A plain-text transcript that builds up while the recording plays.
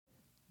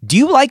Do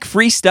you like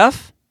free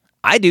stuff?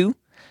 I do.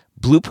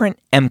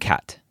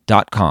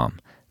 BlueprintMCAT.com.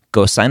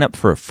 Go sign up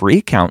for a free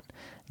account.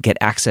 Get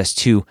access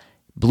to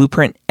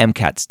Blueprint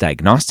MCAT's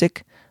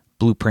Diagnostic,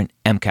 Blueprint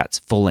MCAT's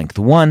Full-Length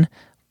 1,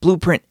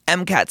 Blueprint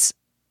MCAT's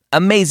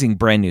amazing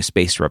brand new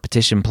spaced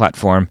repetition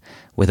platform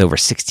with over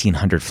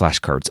 1,600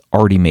 flashcards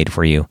already made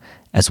for you,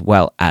 as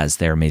well as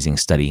their amazing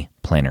study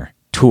planner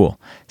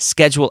tool.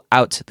 Schedule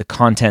out the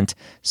content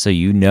so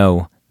you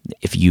know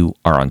if you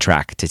are on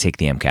track to take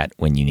the MCAT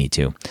when you need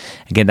to.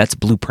 Again, that's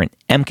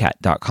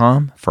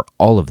BlueprintMCAT.com for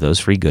all of those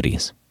free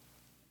goodies.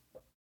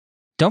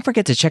 Don't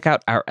forget to check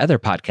out our other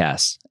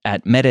podcasts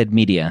at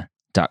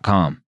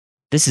mededmedia.com.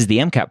 This is the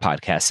MCAT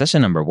podcast,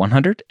 session number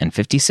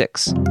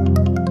 156.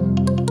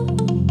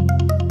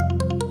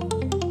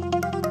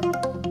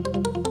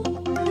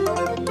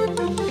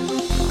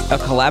 A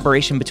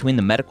collaboration between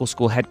the medical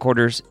school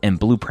headquarters and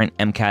Blueprint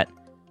MCAT.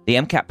 The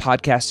MCAT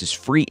podcast is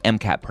free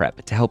MCAT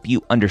prep to help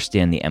you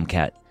understand the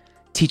MCAT,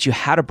 teach you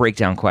how to break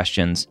down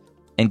questions,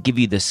 and give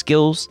you the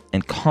skills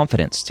and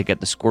confidence to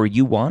get the score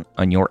you want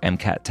on your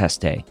MCAT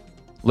test day.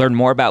 Learn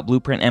more about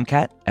Blueprint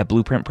MCAT at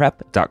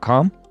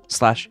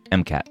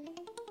blueprintprep.com/MCAT.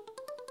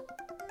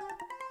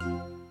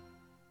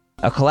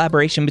 A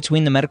collaboration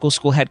between the medical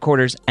school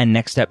headquarters and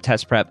Next Step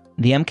Test Prep,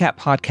 the MCAT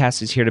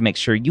podcast is here to make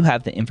sure you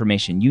have the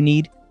information you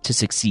need to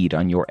succeed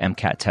on your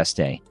MCAT test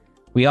day.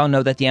 We all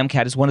know that the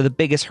MCAT is one of the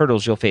biggest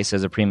hurdles you'll face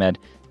as a pre-med,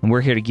 and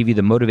we're here to give you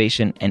the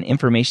motivation and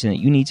information that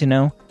you need to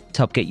know to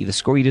help get you the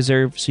score you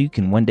deserve so you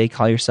can one day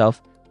call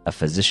yourself a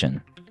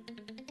physician.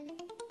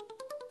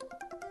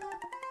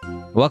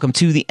 Welcome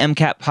to the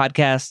MCAT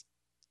podcast.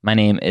 My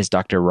name is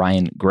Dr.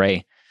 Ryan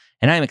Gray,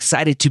 and I'm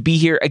excited to be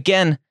here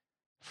again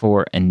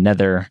for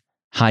another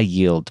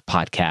high-yield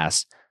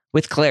podcast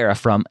with Clara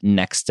from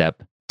Next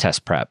Step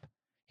Test Prep.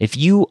 If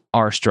you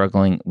are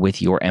struggling with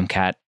your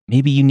MCAT,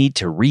 maybe you need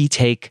to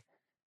retake,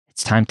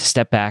 it's time to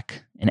step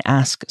back and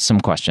ask some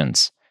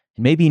questions.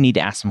 And maybe you need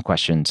to ask some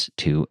questions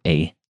to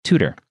a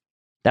tutor.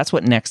 That's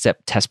what Next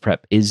Step Test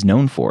Prep is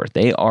known for.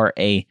 They are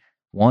a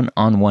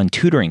one-on-one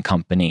tutoring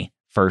company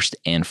first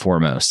and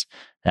foremost.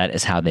 That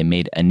is how they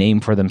made a name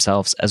for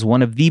themselves as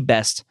one of the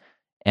best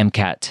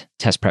MCAT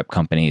test prep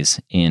companies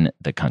in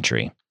the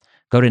country.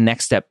 Go to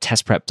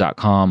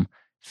nextsteptestprep.com,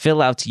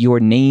 fill out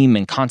your name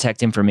and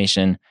contact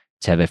information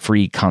to have a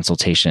free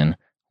consultation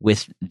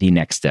with the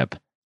Next Step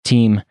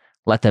team.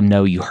 Let them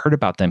know you heard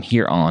about them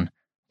here on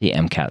the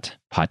MCAT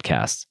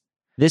podcast.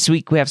 This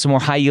week, we have some more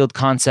high-yield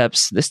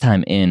concepts, this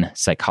time in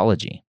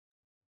psychology.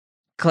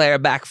 Clara,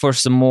 back for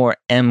some more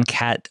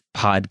MCAT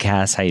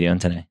podcasts. How are you doing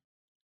today?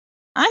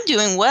 I'm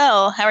doing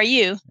well. How are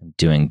you? I'm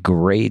doing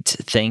great.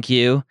 Thank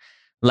you.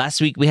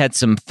 Last week, we had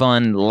some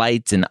fun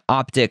light and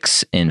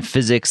optics in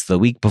physics. The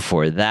week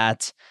before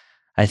that,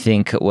 I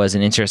think, was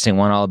an interesting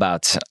one all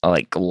about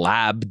like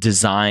lab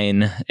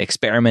design,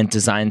 experiment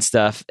design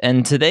stuff.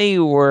 And today,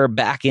 we're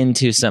back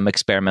into some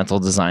experimental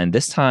design,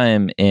 this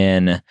time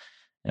in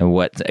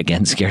what,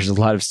 again, scares a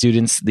lot of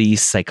students, the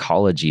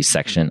psychology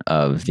section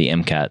of the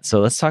MCAT. So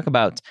let's talk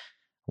about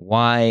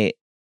why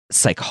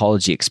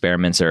psychology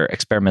experiments or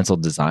experimental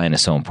design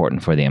is so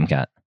important for the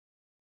MCAT.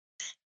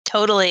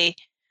 Totally.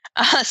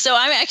 So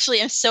I'm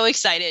so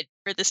excited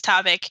for this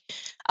topic.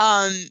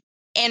 And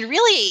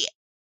really,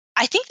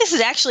 I think this is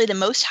actually the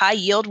most high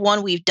yield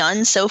one we've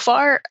done so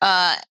far,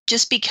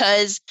 just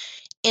because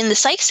in the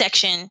psych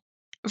section,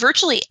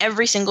 virtually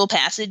every single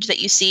passage that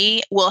you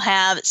see will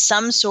have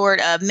some sort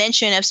of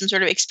mention of some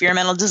sort of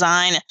experimental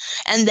design.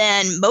 And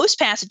then most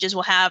passages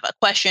will have a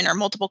question or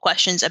multiple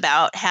questions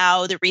about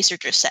how the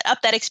researchers set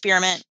up that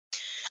experiment.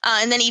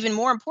 And then even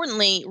more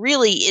importantly,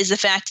 really, is the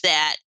fact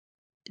that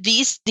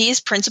these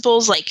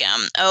principles like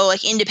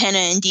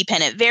independent and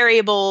dependent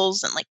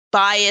variables and like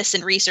bias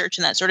in research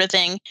and that sort of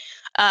thing,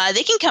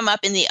 they can come up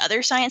in the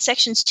other science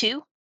sections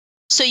too.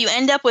 So you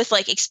end up with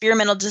like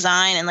experimental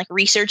design and like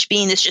research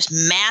being this just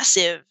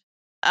massive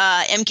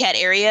MCAT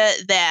area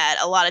that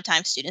a lot of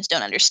times students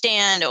don't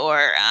understand,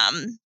 or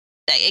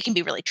that it can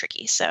be really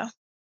tricky. So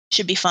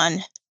should be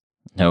fun.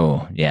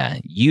 Oh, yeah.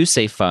 You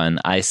say fun.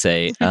 I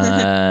say,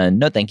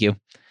 no, thank you.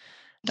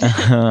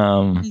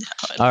 All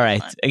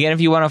right. Again,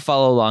 if you want to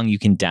follow along, you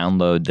can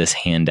download this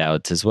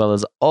handout as well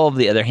as all of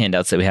the other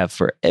handouts that we have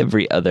for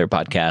every other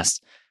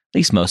podcast. At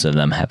least most of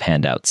them have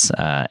handouts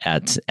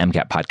at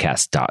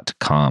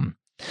mcatpodcast.com.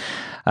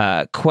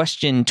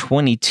 Question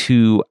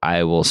 22,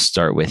 I will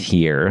start with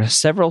here.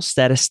 Several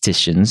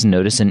statisticians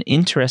notice an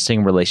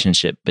interesting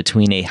relationship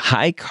between a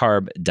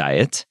high-carb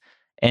diet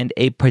and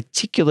a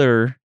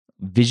particular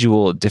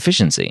visual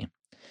deficiency.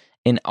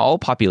 In all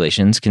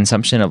populations,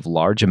 consumption of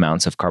large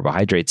amounts of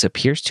carbohydrates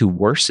appears to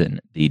worsen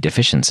the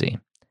deficiency.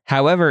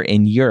 However,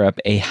 in Europe,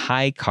 a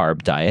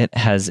high-carb diet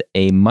has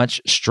a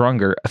much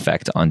stronger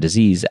effect on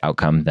disease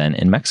outcome than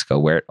in Mexico,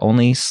 where it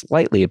only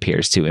slightly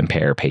appears to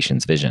impair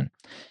patients' vision.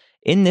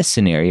 In this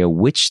scenario,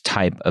 which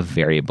type of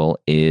variable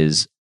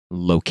is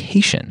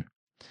location?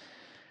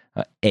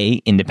 A,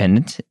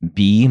 independent,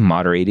 B,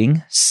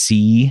 moderating,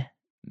 C,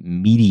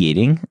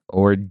 mediating,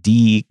 or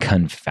D,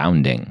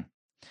 confounding?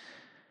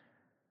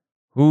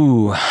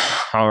 Ooh,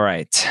 All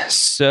right.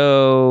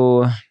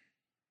 So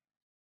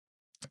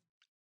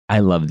I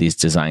love these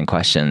design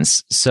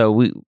questions.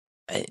 So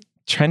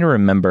trying to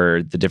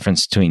remember the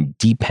difference between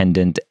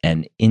dependent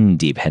and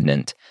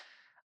independent.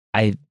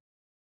 I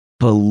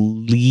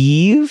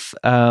believe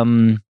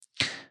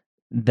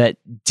that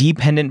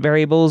dependent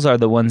variables are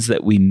the ones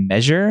that we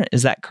measure.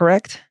 Is that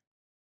correct?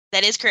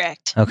 That is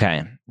correct.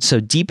 Okay. So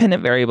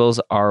dependent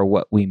variables are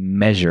what we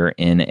measure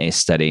in a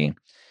study.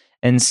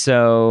 And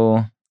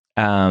so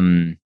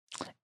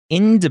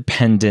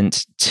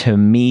independent to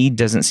me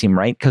doesn't seem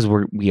right because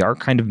we are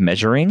kind of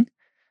measuring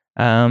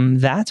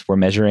that. We're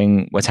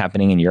measuring what's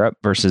happening in Europe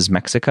versus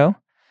Mexico.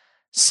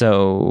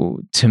 So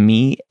to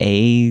me,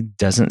 A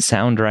doesn't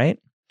sound right.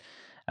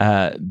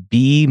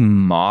 B,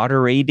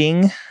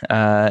 moderating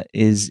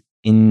is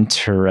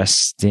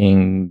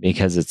interesting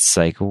because it's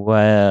like,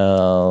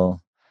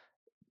 well,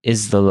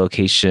 is the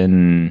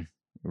location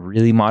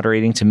really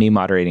moderating? To me,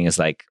 moderating is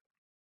like,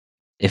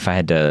 if I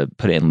had to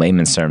put it in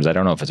layman's terms, I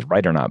don't know if it's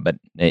right or not, but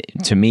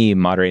to me,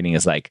 moderating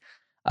is like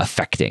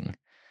affecting.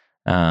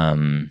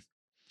 And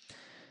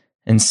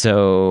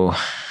so,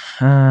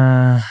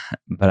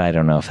 but I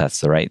don't know if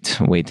that's the right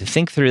way to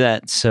think through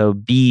that. So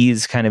B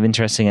is kind of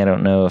interesting. I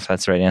don't know if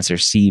that's the right answer.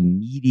 C,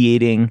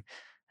 mediating,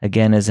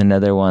 again, is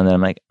another one that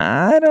I'm like,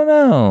 I don't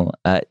know.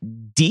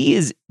 D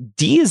is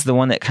the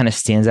one that kind of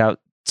stands out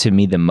to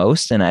me the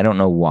most, and I don't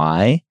know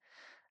why.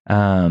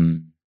 But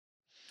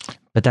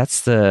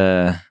that's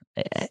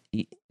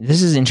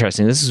this is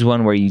interesting. This is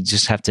one where you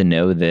just have to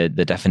know the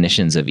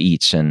definitions of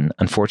each. And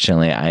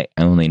unfortunately, I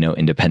only know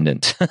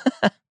independent.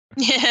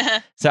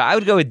 Yeah. So I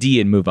would go with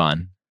D and move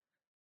on.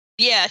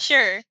 Yeah,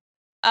 sure.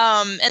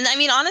 And I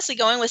mean, honestly,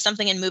 going with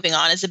something and moving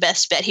on is the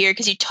best bet here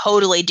because you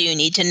totally do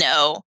need to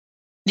know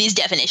these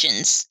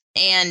definitions.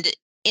 And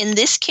in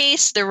this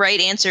case, the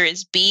right answer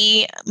is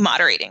B,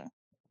 moderating.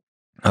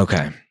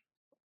 Okay.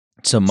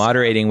 So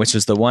moderating, which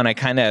was the one I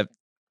kind of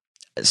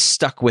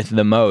stuck with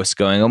the most,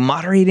 going, oh,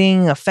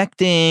 moderating,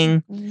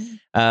 affecting.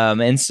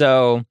 And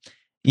so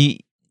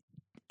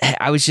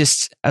I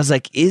was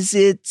like, is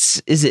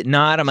it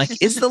not? I'm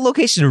like, is the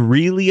location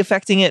really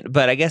affecting it?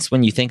 But I guess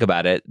when you think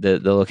about it, the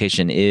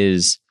location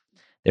there's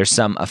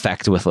some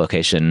effect with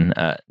location,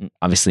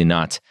 obviously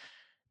not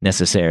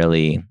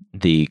necessarily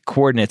the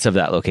coordinates of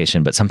that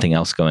location, but something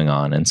else going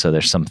on. And so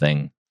there's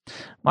something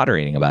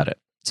moderating about it.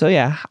 So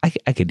yeah,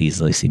 I could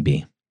easily see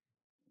B.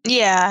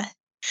 Yeah.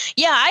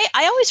 Yeah,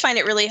 I always find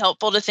it really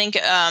helpful to think,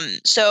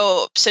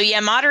 so yeah,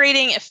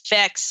 moderating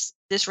affects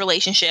this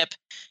relationship.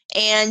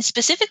 And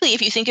specifically,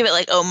 if you think of it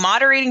like, oh,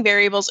 moderating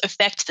variables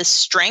affect the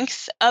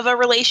strength of a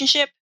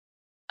relationship,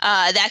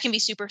 that can be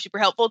super, super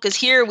helpful because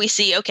here we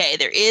see, okay,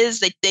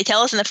 they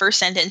tell us in the first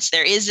sentence,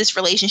 there is this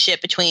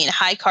relationship between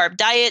high carb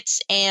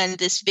diets and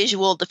this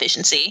visual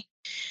deficiency.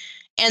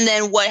 And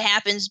then what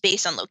happens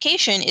based on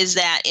location is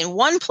that in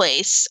one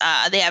place,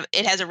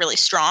 it has a really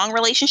strong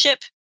relationship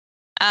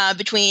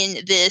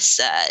between this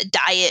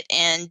diet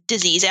and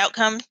disease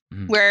outcome,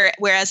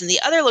 whereas in the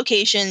other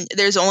location,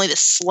 there's only this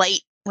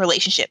slight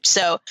relationship.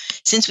 So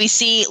since we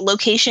see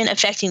location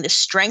affecting the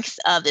strength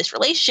of this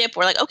relationship,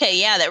 we're like, okay,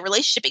 yeah, that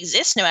relationship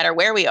exists no matter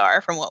where we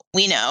are from what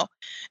we know,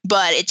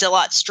 but it's a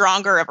lot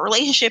stronger of a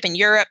relationship in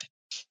Europe.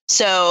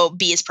 So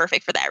B is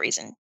perfect for that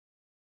reason.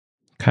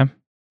 Okay.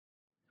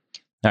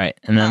 All right.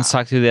 And then let's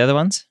talk through the other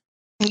ones.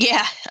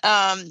 Yeah.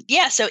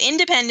 So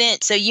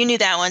independent. So you knew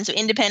that one. So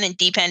independent,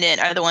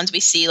 dependent are the ones we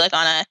see like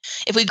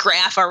if we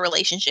graph our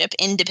relationship,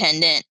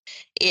 independent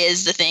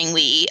is the thing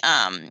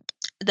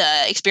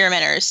the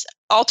experimenters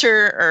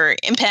alter or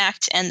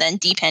impact, and then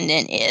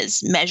dependent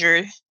is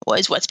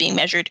what's being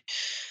measured.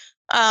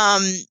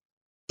 The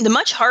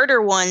much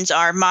harder ones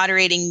are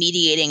moderating,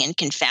 mediating, and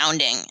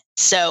confounding.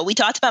 So we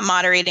talked about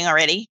moderating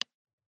already.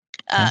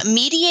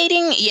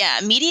 Mediating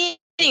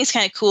is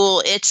kind of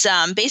cool. It's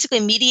basically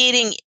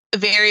mediating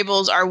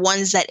variables are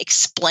ones that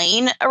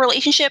explain a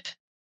relationship.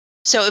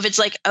 So if it's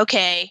like,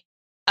 okay,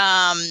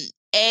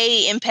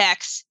 A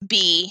impacts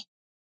B,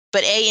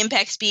 but A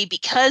impacts B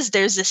because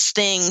there's this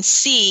thing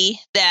C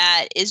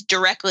that is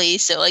directly,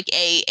 so like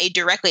A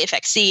directly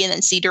affects C and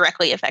then C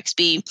directly affects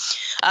B.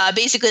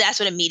 Basically, that's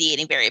what a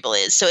mediating variable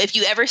is. So if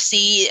you ever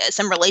see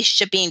some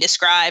relationship being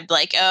described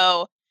like,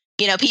 oh,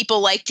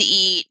 people like to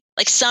eat,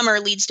 like summer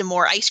leads to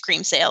more ice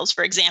cream sales,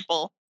 for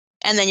example.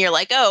 And then you're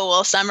like, oh,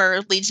 well,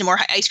 summer leads to more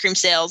ice cream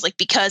sales, like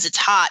because it's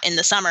hot in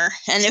the summer.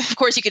 And of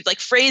course, you could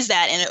like phrase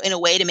that in a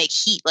way to make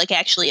heat like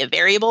actually a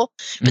variable.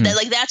 But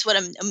that's what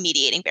a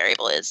mediating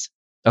variable is.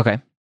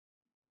 Okay.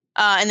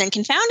 And then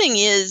confounding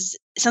is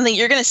something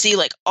you're going to see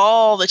like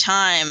all the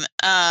time.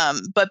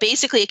 But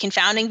basically, a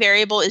confounding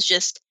variable is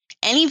just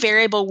any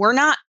variable we're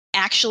not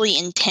actually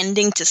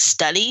intending to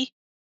study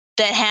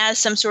that has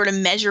some sort of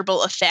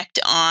measurable effect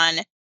on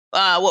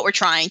what we're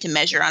trying to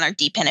measure on our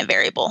dependent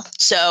variable.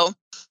 So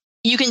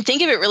you can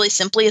think of it really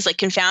simply as like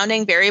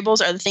confounding variables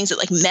are the things that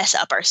like mess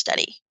up our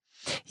study.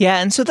 Yeah,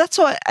 and so that's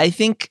what I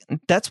think.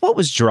 That's what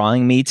was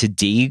drawing me to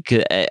D.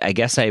 I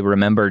guess I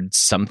remembered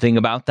something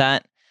about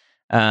that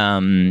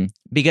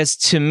because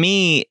to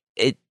me,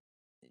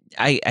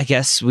 I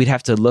guess we'd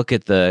have to look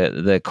at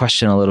the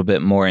question a little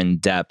bit more in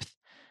depth.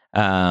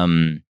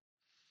 To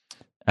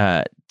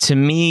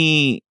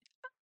me,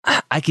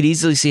 I could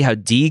easily see how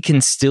D can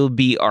still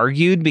be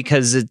argued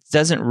because it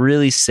doesn't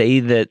really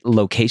say that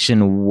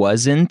location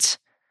wasn't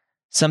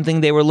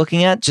something they were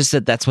looking at, just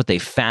that that's what they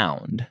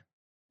found.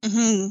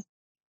 Mm-hmm.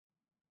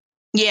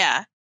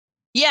 Yeah.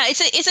 Yeah,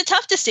 it's a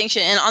tough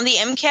distinction. And on the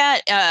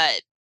MCAT,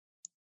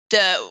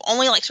 the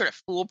only like sort of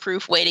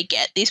foolproof way to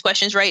get these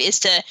questions right is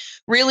to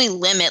really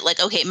limit, like,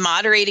 okay,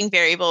 moderating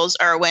variables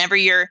are whenever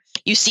you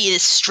see the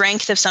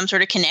strength of some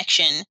sort of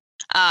connection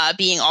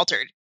being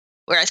altered.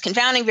 Whereas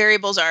confounding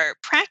variables are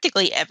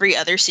practically every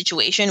other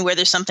situation where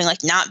there's something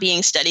like not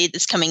being studied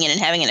that's coming in and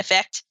having an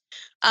effect.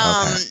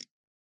 Okay.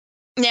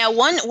 Now,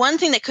 one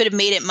thing that could have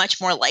made it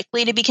much more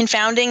likely to be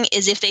confounding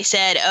is if they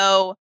said,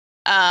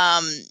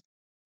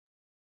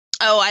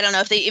 I don't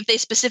know, if they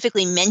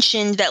specifically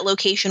mentioned that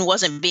location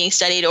wasn't being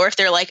studied, or if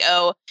they're like,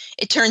 oh,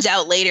 it turns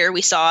out later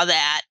we saw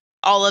that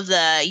all of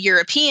the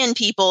European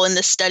people in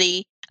the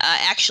study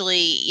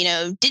actually,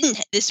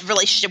 this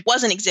relationship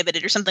wasn't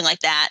exhibited or something like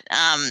that.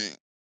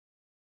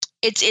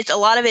 It's a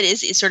lot of it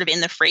is sort of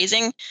in the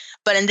phrasing,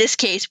 but in this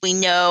case, we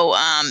know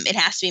it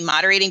has to be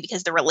moderating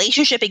because the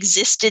relationship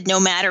existed no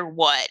matter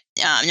what.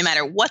 No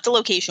matter what the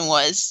location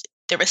was,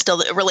 there was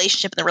still a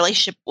relationship, and the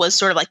relationship was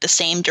sort of like the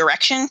same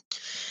direction.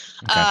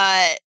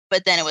 Okay.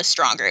 But then it was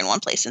stronger in one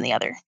place than the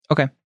other.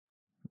 Okay.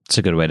 It's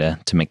a good way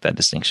to make that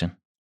distinction.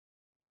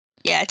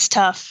 Yeah, it's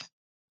tough.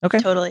 Okay.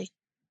 Totally.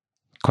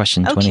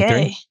 Question 23.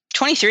 Okay.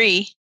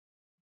 23.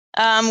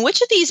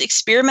 Which of these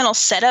experimental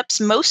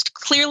setups most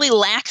clearly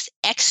lacks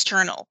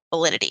external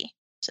validity?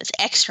 So it's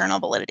external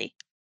validity.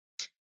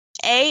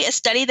 A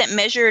study that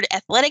measured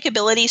athletic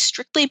ability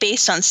strictly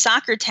based on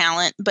soccer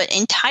talent, but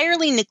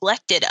entirely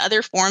neglected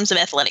other forms of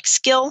athletic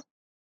skill.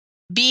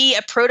 B,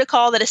 a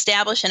protocol that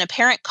established an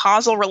apparent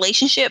causal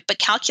relationship, but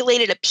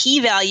calculated a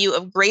p-value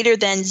of greater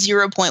than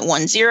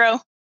 0.10.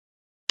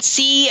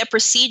 C, a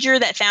procedure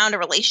that found a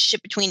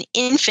relationship between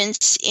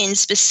infants in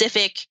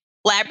specific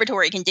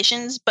laboratory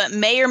conditions, but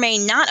may or may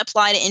not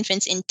apply to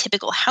infants in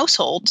typical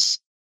households.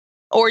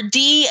 Or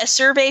D, a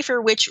survey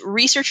for which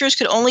researchers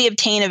could only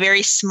obtain a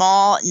very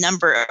small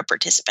number of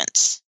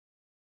participants.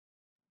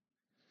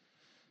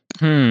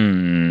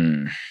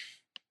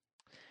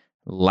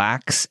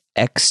 Lacks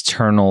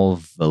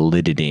external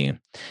validity.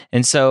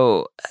 And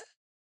so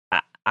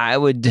I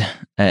would,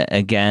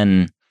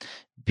 again,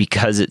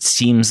 because it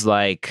seems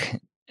like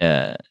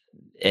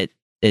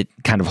it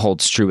kind of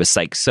holds true with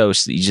psych. So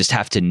you just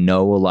have to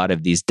know a lot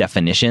of these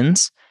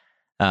definitions.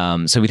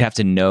 So we'd have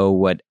to know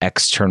what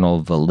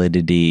external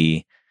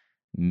validity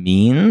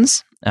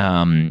means.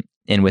 And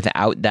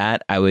without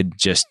that, I would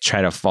just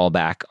try to fall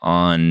back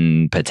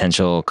on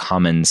potential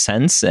common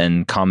sense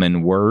and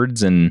common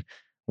words and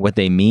what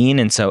they mean.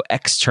 And so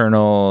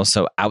external,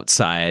 so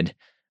outside,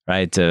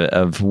 right,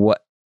 of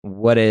what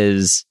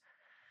is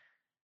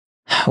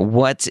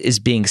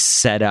being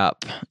set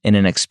up in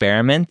an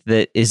experiment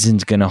that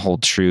isn't going to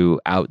hold true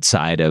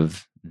outside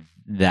of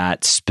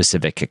that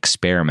specific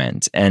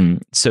experiment.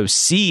 And so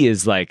C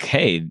is like,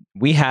 hey,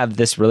 we have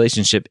this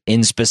relationship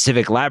in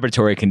specific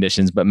laboratory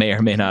conditions, but may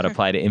or may not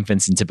apply to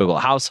infants in typical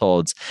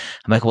households.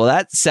 I'm like, well,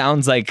 that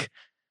sounds like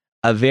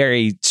a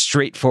very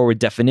straightforward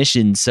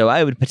definition. So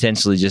I would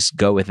potentially just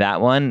go with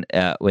that one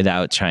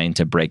without trying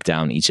to break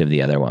down each of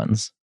the other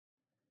ones.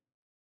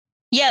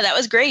 Yeah, that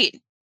was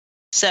great.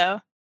 So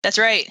that's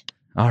right.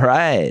 All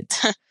right.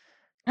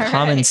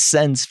 Common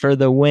sense for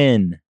the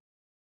win.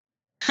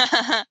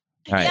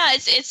 Right. Yeah,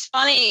 it's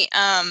funny.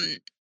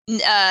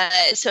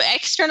 So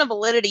external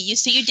validity, you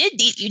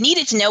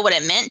needed to know what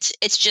it meant.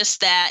 It's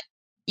just that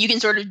you can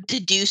sort of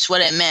deduce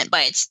what it meant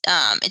by its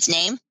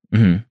name.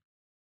 Mm-hmm.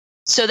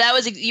 So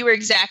you were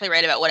exactly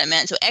right about what it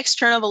meant. So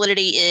external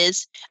validity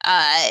is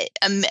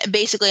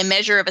basically a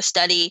measure of a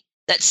study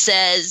that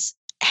says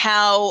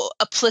how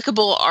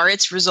applicable are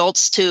its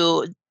results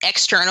to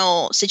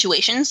external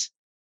situations.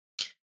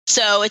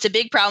 So it's a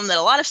big problem that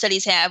a lot of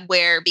studies have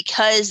where,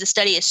 because the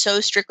study is so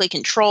strictly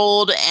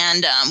controlled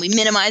and we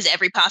minimize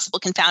every possible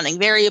confounding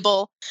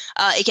variable,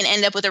 it can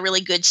end up with a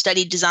really good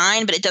study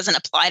design, but it doesn't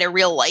apply to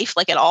real life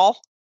like at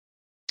all.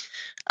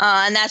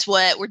 And that's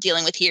what we're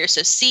dealing with here.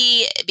 So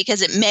C,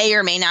 because it may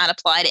or may not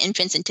apply to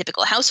infants in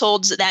typical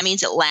households, that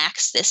means it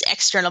lacks this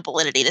external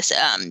validity, this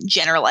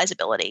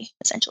generalizability,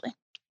 essentially.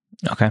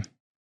 Okay.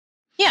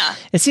 Yeah.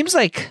 It seems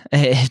like,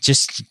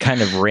 just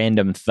kind of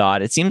random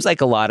thought, it seems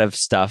like a lot of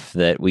stuff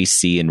that we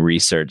see in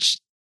research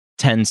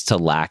tends to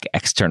lack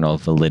external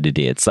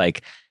validity. It's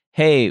like,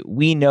 hey,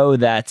 we know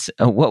that,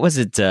 what was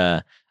it,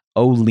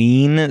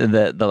 Olean,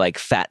 the like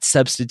fat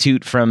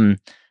substitute from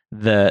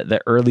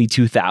the early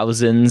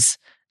 2000s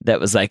that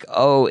was like,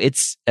 oh,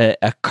 it's a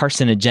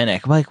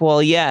carcinogenic. I'm like,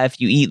 well, yeah,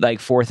 if you eat like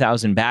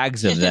 4,000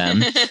 bags of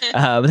them,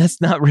 that's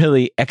not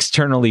really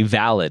externally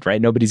valid,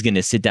 right? Nobody's going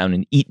to sit down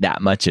and eat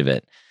that much of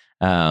it.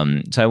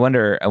 So I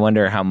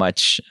wonder how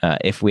much,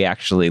 if we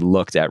actually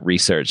looked at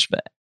research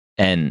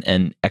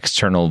and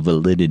external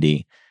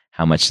validity,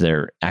 how much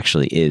there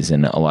actually is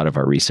in a lot of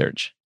our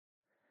research.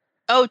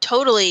 Oh,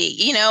 totally.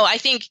 I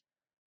think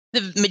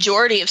the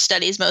majority of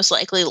studies most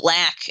likely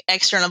lack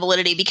external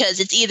validity because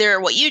it's either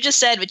what you just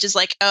said, which is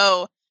like,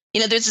 oh,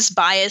 there's this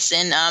bias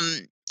in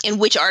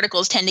which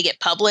articles tend to get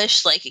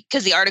published, like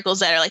because the articles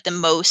that are like the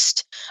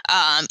most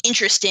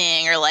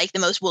interesting or like the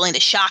most willing to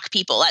shock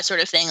people, that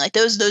sort of thing, like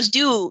those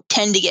do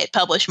tend to get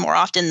published more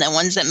often than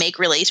ones that make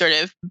really sort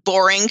of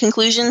boring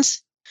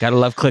conclusions. Gotta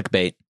love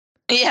clickbait.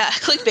 Yeah,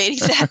 clickbait,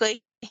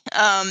 exactly.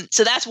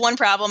 So that's one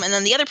problem. And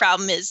then the other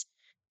problem is,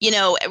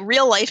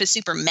 real life is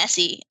super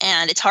messy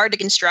and it's hard to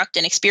construct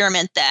an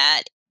experiment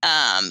that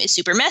is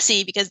super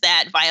messy because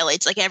that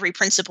violates like every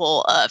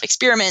principle of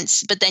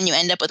experiments, but then you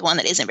end up with one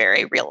that isn't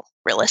very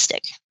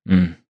realistic.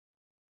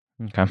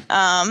 Okay.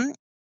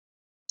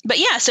 But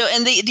yeah, so,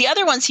 and the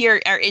other ones here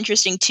are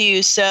interesting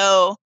too.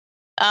 So,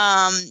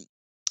 A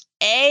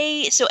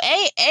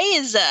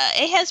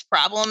has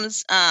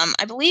problems.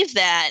 I believe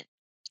that's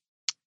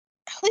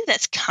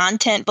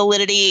content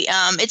validity.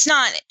 It's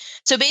not.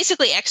 So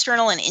basically,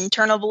 external and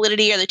internal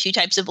validity are the two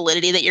types of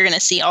validity that you're going to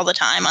see all the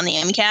time on the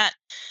MCAT.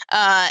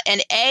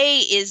 And A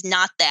is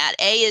not that.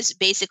 A is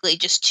basically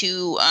just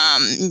too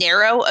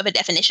narrow of a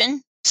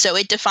definition. So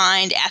it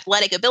defined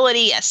athletic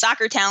ability as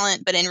soccer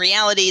talent, but in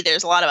reality,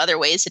 there's a lot of other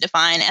ways to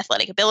define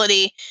athletic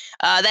ability.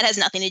 That has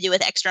nothing to do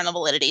with external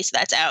validity, so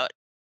that's out.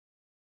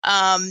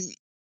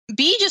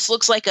 B just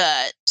looks like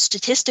a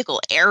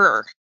statistical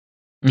error.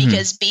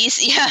 Because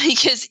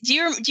because do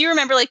you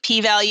remember like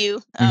p-value,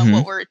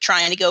 what we're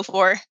trying to go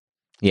for?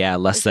 Yeah,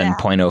 less than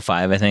 0.05,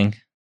 I think.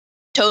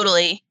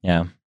 Totally.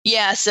 Yeah.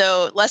 Yeah,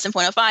 so less than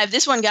 0.05.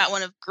 This one got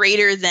one of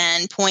greater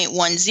than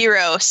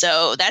 0.10,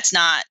 so that's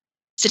not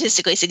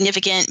statistically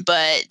significant,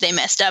 but they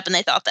messed up and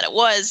they thought that it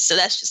was, so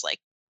that's just like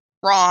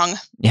wrong.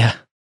 Yeah.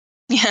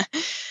 Yeah.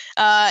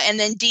 And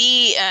then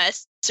D,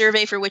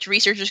 survey for which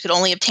researchers could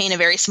only obtain a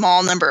very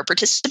small number of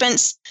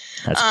participants.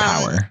 That's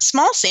power.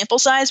 Small sample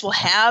size will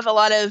have a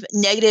lot of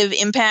negative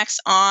impacts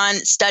on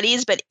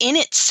studies, but in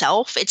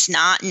itself, it's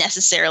not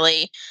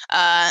necessarily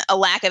a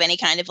lack of any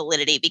kind of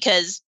validity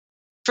because,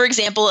 for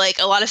example, like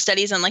a lot of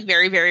studies on like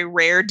very, very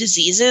rare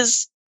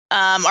diseases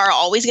are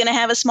always going to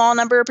have a small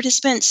number of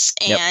participants.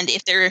 And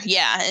if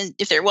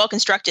they're well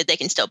constructed, they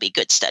can still be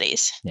good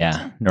studies.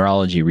 Yeah.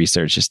 Neurology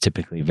research is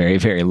typically very,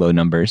 very low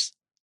numbers.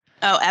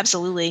 Oh,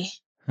 absolutely.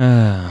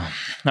 All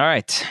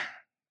right.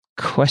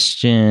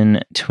 Question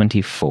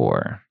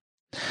 24.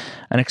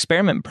 An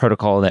experiment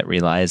protocol that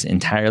relies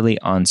entirely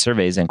on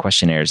surveys and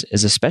questionnaires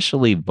is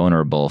especially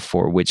vulnerable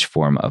for which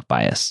form of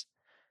bias?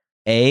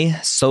 A,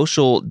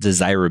 social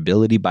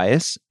desirability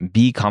bias,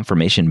 B,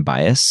 confirmation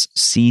bias,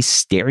 C,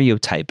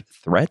 stereotype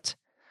threat,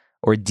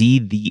 or D,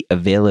 the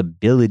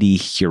availability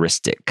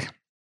heuristic.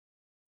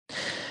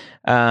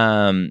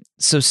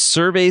 So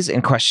surveys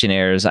and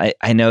questionnaires,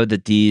 I know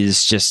that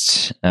these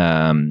just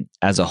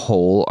as a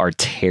whole are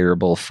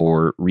terrible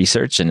for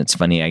research. And it's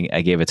funny,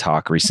 I gave a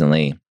talk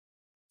recently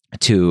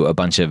to a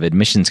bunch of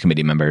admissions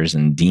committee members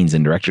and deans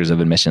and directors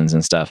of admissions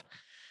and stuff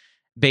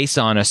based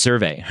on a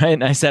survey. Right?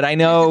 And I said, I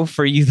know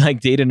for you like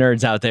data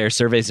nerds out there,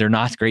 surveys are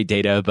not great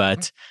data,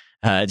 but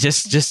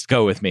just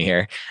go with me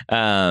here.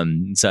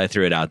 So I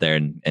threw it out there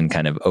and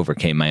kind of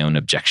overcame my own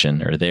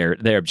objection or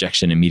their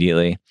objection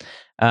immediately.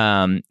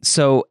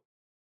 So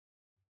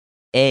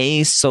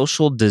a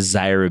social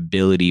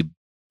desirability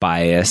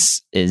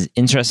bias is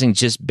interesting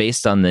just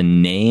based on the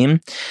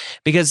name,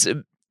 because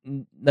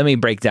let me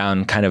break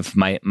down kind of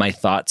my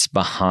thoughts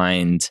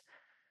behind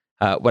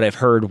what I've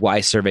heard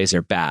why surveys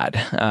are bad.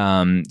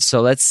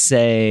 So let's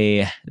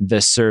say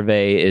the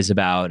survey is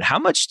about how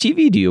much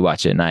TV do you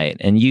watch at night?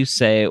 And you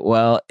say,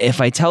 well,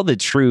 if I tell the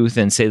truth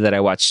and say that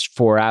I watched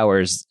 4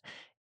 hours,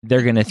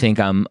 they're going to think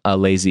I'm a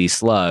lazy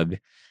slug.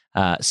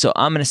 So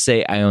I'm going to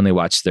say I only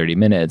watch 30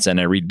 minutes and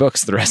I read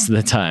books the rest of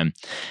the time.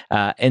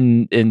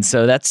 And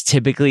so that's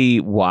typically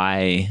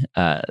why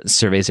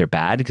surveys are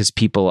bad, because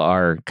people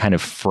are kind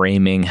of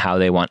framing how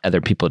they want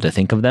other people to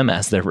think of them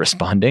as they're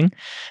responding.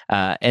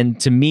 And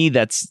to me,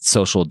 that's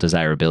social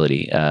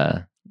desirability,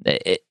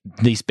 at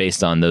least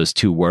based on those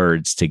two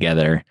words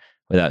together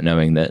without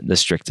knowing the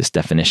strictest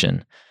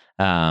definition.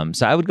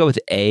 So I would go with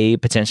A,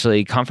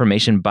 potentially.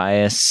 Confirmation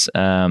bias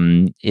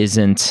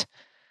isn't...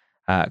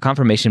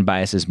 confirmation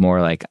bias is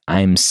more like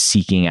I'm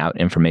seeking out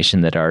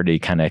information that already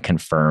kind of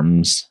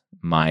confirms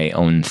my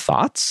own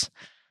thoughts.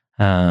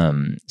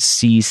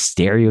 C,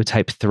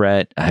 stereotype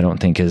threat, I don't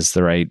think is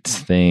the right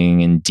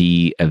thing. And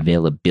D,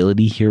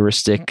 availability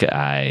heuristic,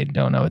 I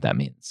don't know what that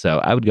means. So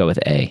I would go with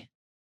A.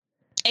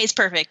 A is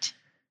perfect.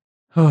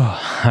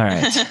 Oh, all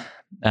right.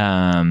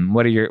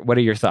 What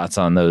are your thoughts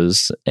on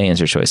those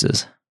answer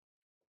choices?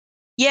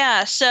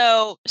 Yeah,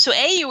 so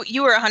A,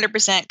 you were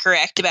 100%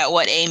 correct about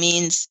what A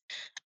means.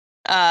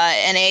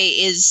 And A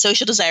is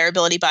social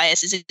desirability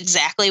bias is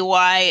exactly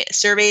why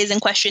surveys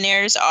and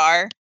questionnaires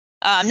are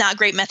not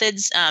great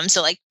methods.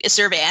 So like a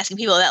survey asking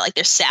people about like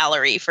their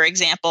salary, for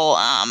example,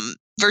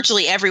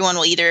 virtually everyone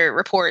will either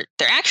report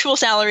their actual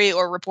salary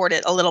or report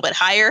it a little bit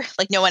higher.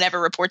 Like no one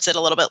ever reports it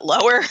a little bit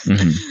lower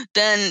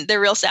than their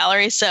real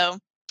salary. So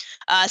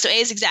A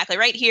is exactly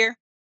right here.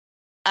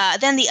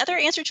 Then the other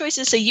answer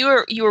choices. So you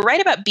were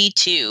right about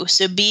B2.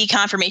 So B,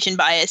 confirmation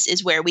bias,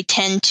 is where we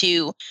tend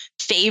to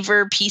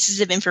favor pieces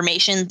of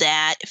information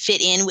that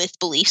fit in with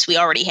beliefs we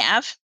already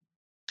have.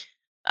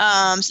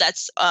 So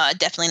that's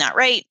definitely not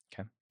right.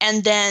 Okay.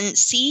 And then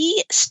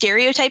C,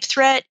 stereotype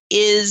threat,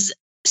 is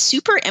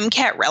super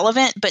MCAT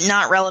relevant, but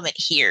not relevant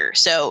here.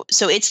 So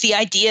it's the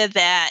idea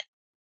that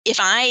if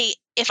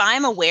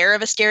I'm aware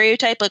of a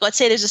stereotype, like let's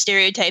say there's a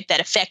stereotype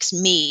that affects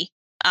me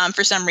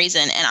for some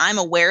reason, and I'm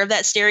aware of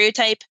that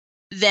stereotype,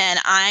 then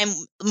I'm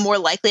more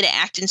likely to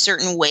act in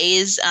certain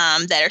ways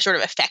that are sort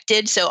of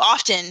affected. So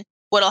often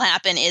what'll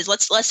happen is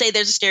let's say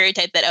there's a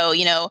stereotype that,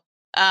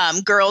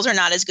 girls are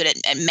not as good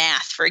at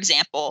math, for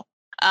example.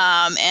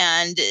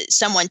 And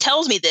someone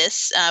tells me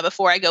this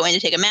before I go in to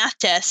take a math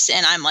test,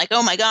 and I'm like,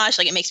 oh my gosh,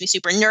 like it makes me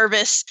super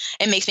nervous.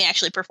 It makes me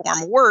actually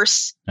perform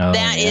worse.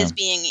 That is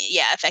being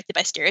affected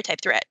by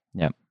stereotype threat.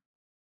 Yep.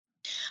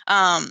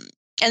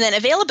 And then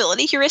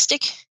availability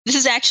heuristic. This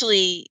is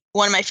actually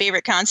one of my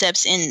favorite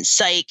concepts in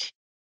psych.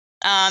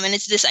 And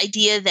it's this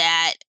idea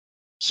that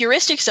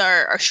heuristics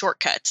are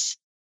shortcuts.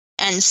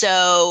 And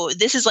so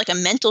this is like a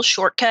mental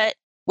shortcut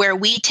where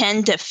we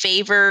tend to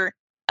favor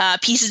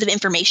pieces of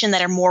information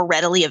that are more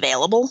readily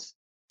available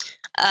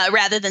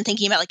rather than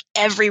thinking about like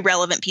every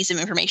relevant piece of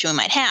information we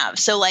might have.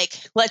 So like,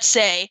 let's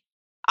say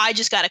I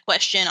just got a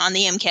question on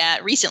the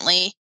MCAT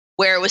recently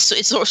where it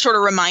sort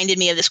of reminded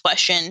me of this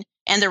question,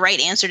 and the right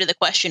answer to the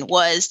question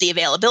was the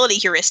availability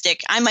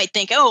heuristic. I might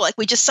think, oh, like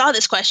we just saw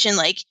this question,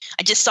 like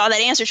I just saw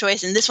that answer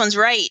choice and this one's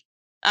right.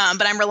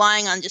 But I'm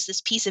relying on just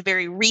this piece of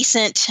very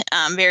recent,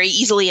 very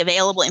easily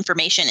available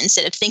information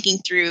instead of thinking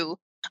through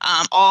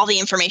all the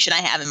information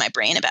I have in my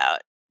brain about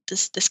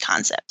this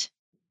concept.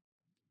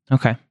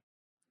 Okay.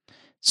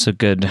 So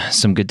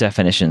some good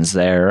definitions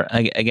there.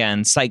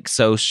 Again, psych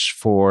soc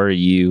for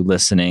you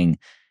listening.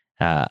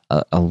 A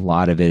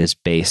lot of it is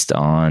based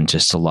on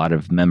just a lot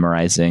of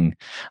memorizing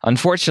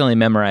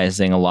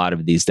a lot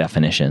of these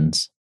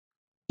definitions.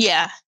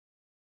 Yeah,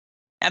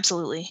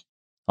 absolutely.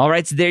 All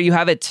right. So there you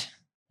have it.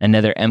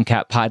 Another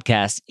MCAT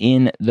podcast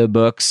in the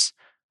books.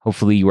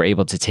 Hopefully you were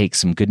able to take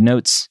some good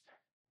notes,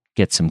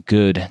 get some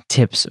good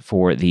tips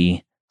for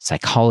the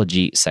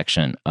psychology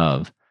section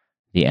of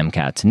the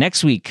MCAT.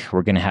 Next week,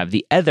 we're going to have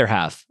the other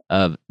half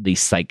of the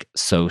psych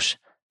soc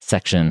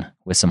section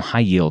with some high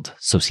yield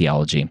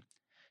sociology.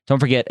 Don't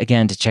forget,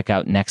 again, to check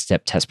out Next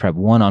Step Test Prep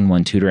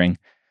one-on-one tutoring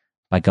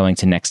by going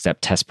to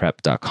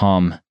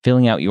nextsteptestprep.com,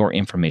 filling out your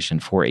information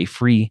for a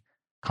free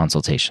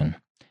consultation.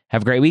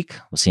 Have a great week.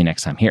 We'll see you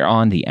next time here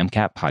on the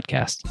MCAT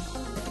podcast.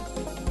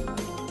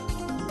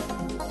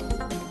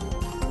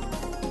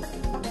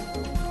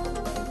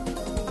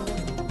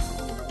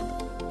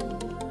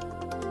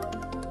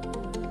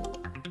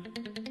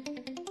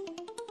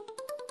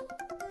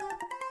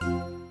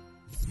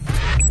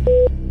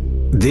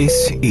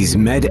 This is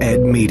MedEd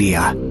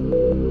Media.